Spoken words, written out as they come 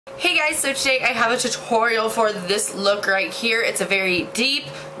Hey guys, so today I have a tutorial for this look right here. It's a very deep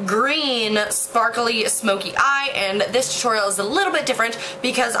green sparkly smoky eye, and this tutorial is a little bit different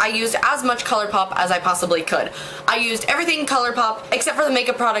because I used as much Colourpop as I possibly could. I used everything Colourpop except for the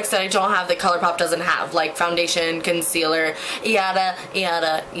makeup products that I don't have that Colourpop doesn't have, like foundation, concealer, yada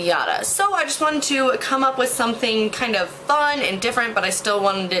yada yada. So I just wanted to come up with something kind of fun and different, but I still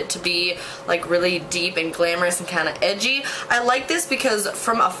wanted it to be like really deep and glamorous and kind of edgy. I like this because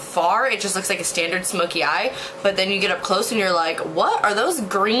from afar it just looks like a standard smoky eye, but then you get up close and you're like, what are those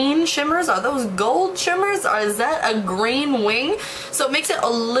green shimmers? Are those gold shimmers? Or is that a green wing? So it makes it a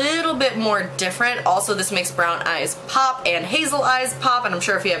little bit more different. Also, this makes brown eyes pop and hazel eyes pop, and I'm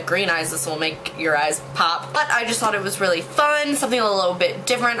sure if you have green eyes this will make your eyes pop. But I just thought it was really fun, something a little bit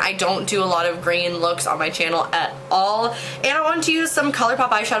different. I don't do a lot of green looks on my channel at all, and I wanted to use some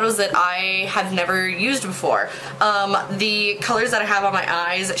Colourpop eyeshadows that I have never used before. The colors that I have on my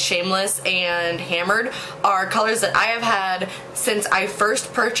eyes, Shameless and Hammered, are colors that I have had since I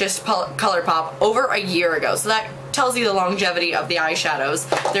first purchased Colourpop over a year ago. So that tells you the longevity of the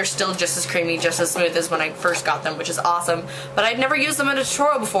eyeshadows. They're still just as creamy, just as smooth as when I first got them, which is awesome. But I'd never used them in a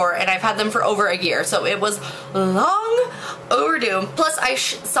tutorial before, and I've had them for over a year, so it was long overdue. Plus, I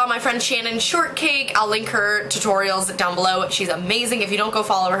saw my friend Shannon Shortcake. I'll link her tutorials down below. She's amazing. If you don't go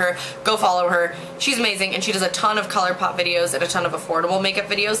follow her, go follow her. She's amazing, and she does a ton of Colourpop videos and a ton of affordable makeup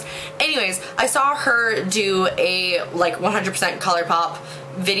videos. Anyways, I saw her do a like 100% Colourpop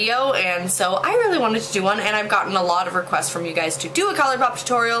video, and so I really wanted to do one, and I've gotten a lot of requests from you guys to do a Colourpop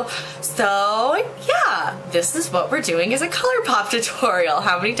tutorial, so yeah, this is what we're doing, is a Colourpop tutorial.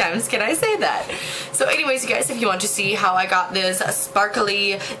 How many times can I say that? So anyways, you guys, if you want to see how I got this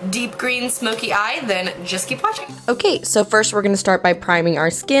sparkly deep green smoky eye, then just keep watching. Okay, so first we're going to start by priming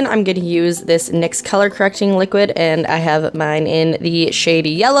our skin. I'm going to use this NYX color correcting liquid, and I have mine in the shade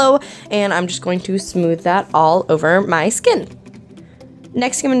yellow, and I'm just going to smooth that all over my skin.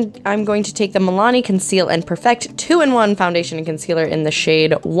 Next, I'm going to take the Milani Conceal and Perfect 2-in-1 foundation and concealer in the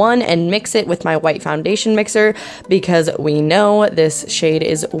shade 1 and mix it with my white foundation mixer, because we know this shade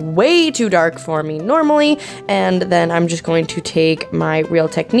is way too dark for me normally. And then I'm just going to take my Real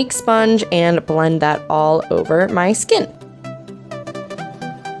Technique sponge and blend that all over my skin.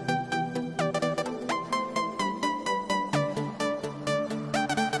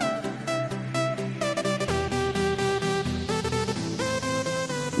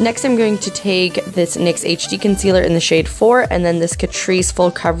 Next, I'm going to take this NYX HD Concealer in the shade 4 and then this Catrice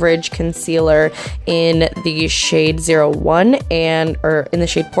Full Coverage Concealer in the shade 01 or in the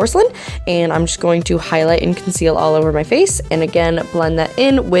shade Porcelain, and I'm just going to highlight and conceal all over my face, and again blend that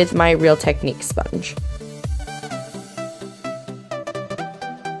in with my Real Technique sponge.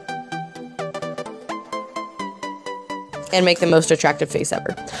 And make the most attractive face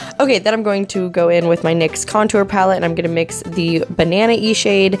ever. Okay, then I'm going to go in with my NYX contour palette, and I'm going to mix the banana-y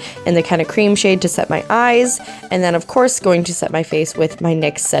shade and the kind of cream shade to set my eyes, and then of course going to set my face with my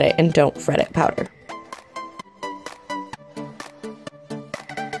NYX Set It and Don't Fret It powder.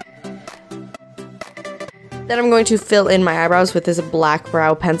 Then I'm going to fill in my eyebrows with this black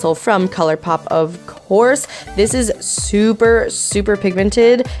brow pencil from Colourpop, of course. This is super, super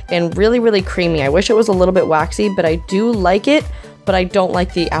pigmented and really, really creamy. I wish it was a little bit waxy, but I do like it, but I don't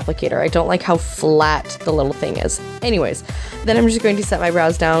like the applicator. I don't like how flat the little thing is. Anyways, then I'm just going to set my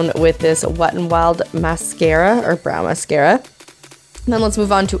brows down with this Wet n Wild mascara, or brow mascara. And then let's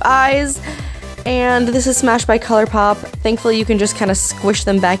move on to eyes. And this is Smash by Colourpop. Thankfully, you can just kind of squish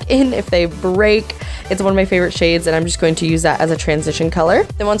them back in if they break. It's one of my favorite shades, and I'm just going to use that as a transition color.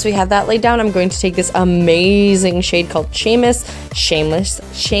 Then once we have that laid down, I'm going to take this amazing shade called Shameless.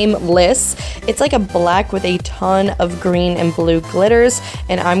 It's like a black with a ton of green and blue glitters,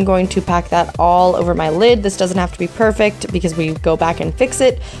 and I'm going to pack that all over my lid. This doesn't have to be perfect because we go back and fix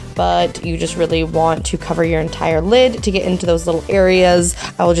it, but you just really want to cover your entire lid to get into those little areas.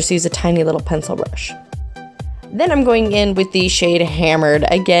 I will just use a tiny little pencil brush. Then I'm going in with the shade Hammered.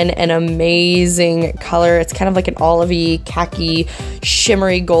 Again, an amazing color. It's kind of like an olivey, khaki,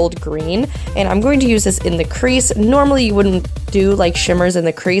 shimmery gold green. And I'm going to use this in the crease. Normally you wouldn't do like shimmers in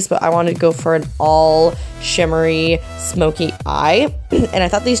the crease, but I wanted to go for an all shimmery, smoky eye. And I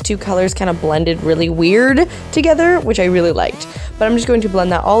thought these two colors kind of blended really weird together, which I really liked. But I'm just going to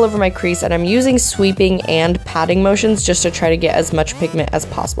blend that all over my crease, and I'm using sweeping and patting motions just to try to get as much pigment as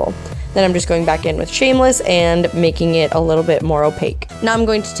possible. Then I'm just going back in with Shameless and making it a little bit more opaque. Now I'm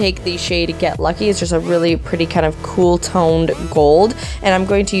going to take the shade Get Lucky. It's just a really pretty kind of cool toned gold, and I'm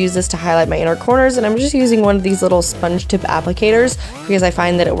going to use this to highlight my inner corners, and I'm just using one of these little sponge tip applicators because I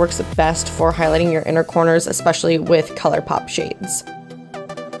find that it works best for highlighting your inner corners, especially with Colourpop shades.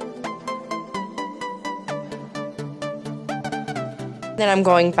 Then I'm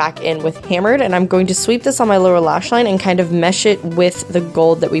going back in with Hammered, and I'm going to sweep this on my lower lash line and kind of mesh it with the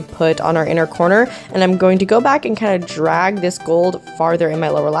gold that we put on our inner corner. And I'm going to go back and kind of drag this gold farther in my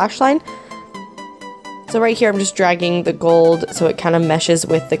lower lash line. So right here, I'm just dragging the gold so it kind of meshes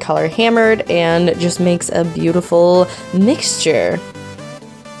with the color Hammered and just makes a beautiful mixture.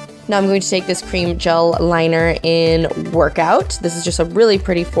 Now I'm going to take this cream gel liner in Workout. This is just a really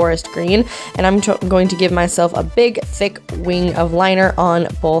pretty forest green, and I'm going to give myself a big, thick wing of liner on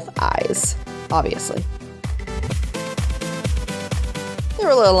both eyes, obviously. They're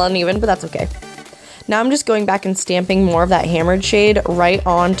a little uneven, but that's okay. Now I'm just going back and stamping more of that Hammered shade right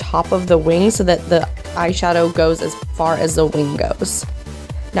on top of the wing so that the eyeshadow goes as far as the wing goes.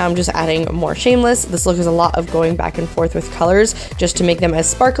 Now I'm just adding more Shameless. This look is a lot of going back and forth with colors just to make them as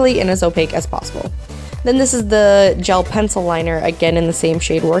sparkly and as opaque as possible. Then this is the gel pencil liner, again in the same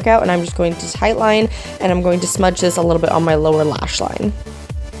shade Workout, and I'm just going to tightline, and I'm going to smudge this a little bit on my lower lash line.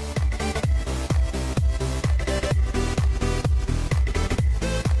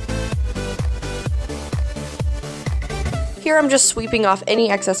 Here I'm just sweeping off any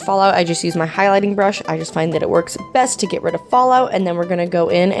excess fallout. I just use my highlighting brush. I just find that it works best to get rid of fallout, and then we're gonna go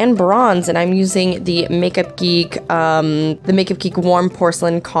in and bronze, and I'm using the Makeup Geek Warm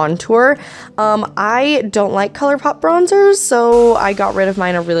Porcelain Contour. I don't like Colourpop bronzers, so I got rid of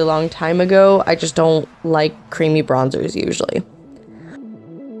mine a really long time ago. I just don't like creamy bronzers usually.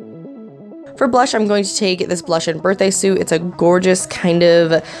 For blush, I'm going to take this Blush and Birthday Suit. It's a gorgeous kind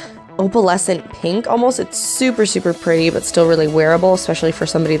of opalescent pink almost. It's super, super pretty, but still really wearable, especially for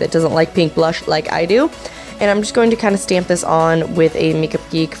somebody that doesn't like pink blush like I do. And I'm just going to kind of stamp this on with a Makeup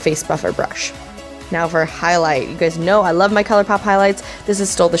Geek face buffer brush. Now for highlight, you guys know I love my Colourpop highlights. This is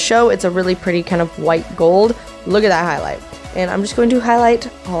Stole the Show. It's a really pretty kind of white gold. Look at that highlight. And I'm just going to highlight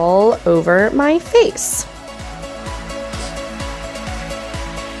all over my face.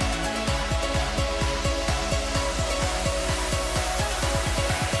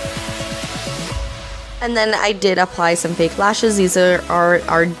 And then I did apply some fake lashes. These are our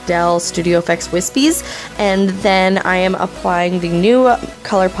Ardell Studio Effects Wispies. And then I am applying the new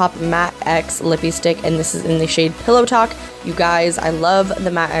Colourpop Matte X lippie stick, and this is in the shade Pillow Talk. You guys, I love the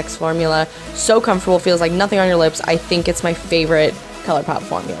Matte X formula. So comfortable, feels like nothing on your lips. I think it's my favorite Colourpop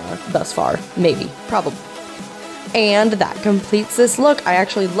formula thus far. Maybe, probably. And that completes this look. I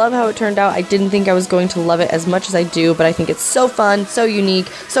actually love how it turned out. I didn't think I was going to love it as much as I do, but I think it's so fun, so unique,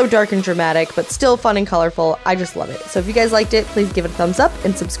 so dark and dramatic, but still fun and colorful. I just love it. So if you guys liked it, please give it a thumbs up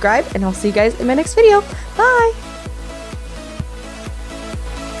and subscribe, and I'll see you guys in my next video. Bye!